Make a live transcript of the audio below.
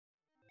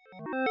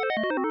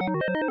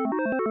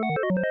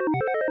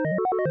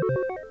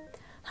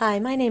Hi,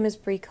 my name is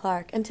Bree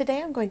Clark, and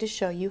today I'm going to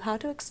show you how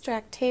to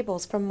extract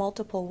tables from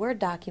multiple Word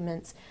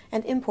documents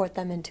and import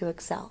them into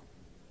Excel.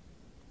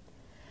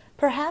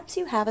 Perhaps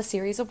you have a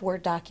series of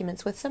Word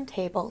documents with some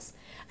tables,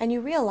 and you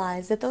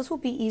realize that those will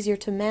be easier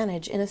to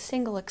manage in a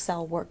single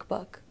Excel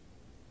workbook.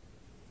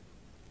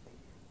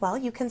 Well,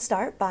 you can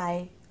start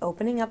by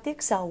opening up the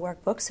Excel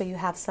workbook so you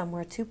have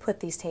somewhere to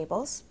put these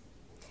tables.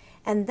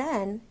 And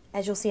then,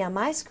 as you'll see on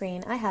my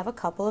screen, I have a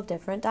couple of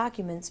different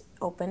documents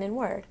open in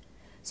Word.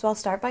 So I'll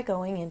start by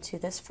going into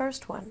this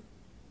first one.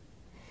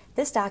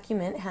 This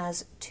document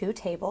has two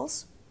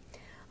tables.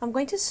 I'm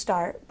going to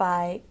start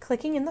by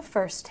clicking in the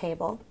first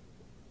table,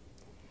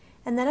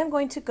 and then I'm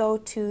going to go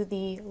to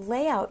the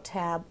Layout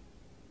tab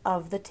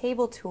of the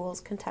Table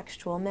Tools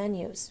contextual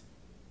menus.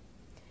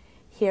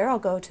 Here I'll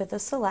go to the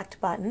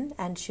Select button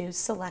and choose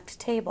Select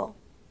Table.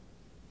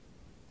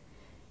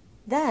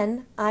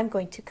 Then I'm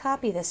going to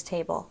copy this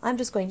table. I'm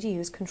just going to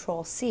use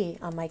Control-C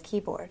on my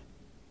keyboard.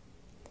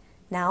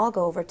 Now I'll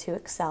go over to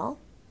Excel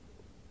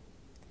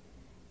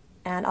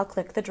and I'll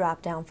click the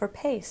drop down for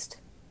Paste.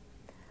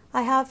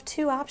 I have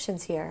two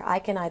options here. I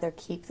can either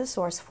keep the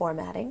source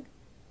formatting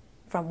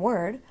from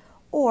Word,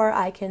 or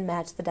I can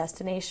match the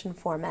destination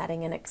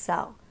formatting in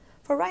Excel.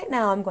 For right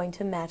now, I'm going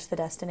to match the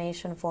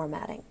destination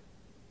formatting.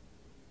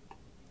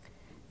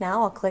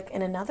 Now I'll click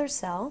in another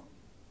cell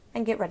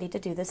and get ready to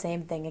do the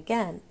same thing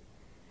again.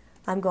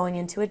 I'm going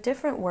into a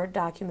different Word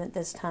document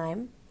this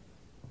time.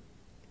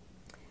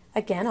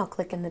 Again, I'll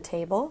click in the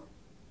table,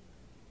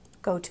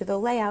 go to the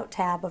Layout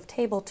tab of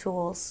Table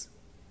Tools,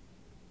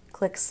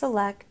 click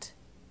Select,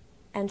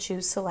 and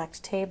choose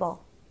Select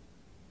Table.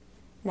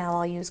 Now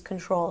I'll use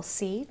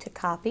Control-C to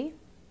copy,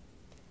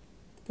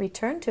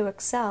 return to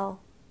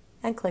Excel,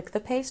 and click the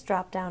Paste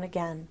drop-down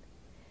again.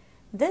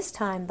 This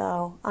time,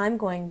 though, I'm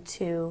going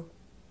to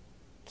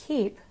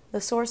keep the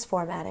source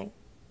formatting.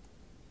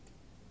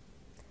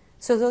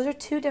 So those are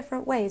two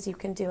different ways you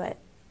can do it.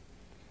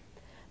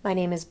 My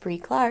name is Bree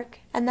Clark,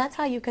 and that's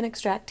how you can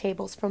extract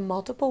tables from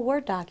multiple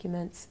Word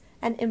documents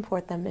and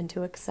import them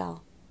into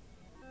Excel.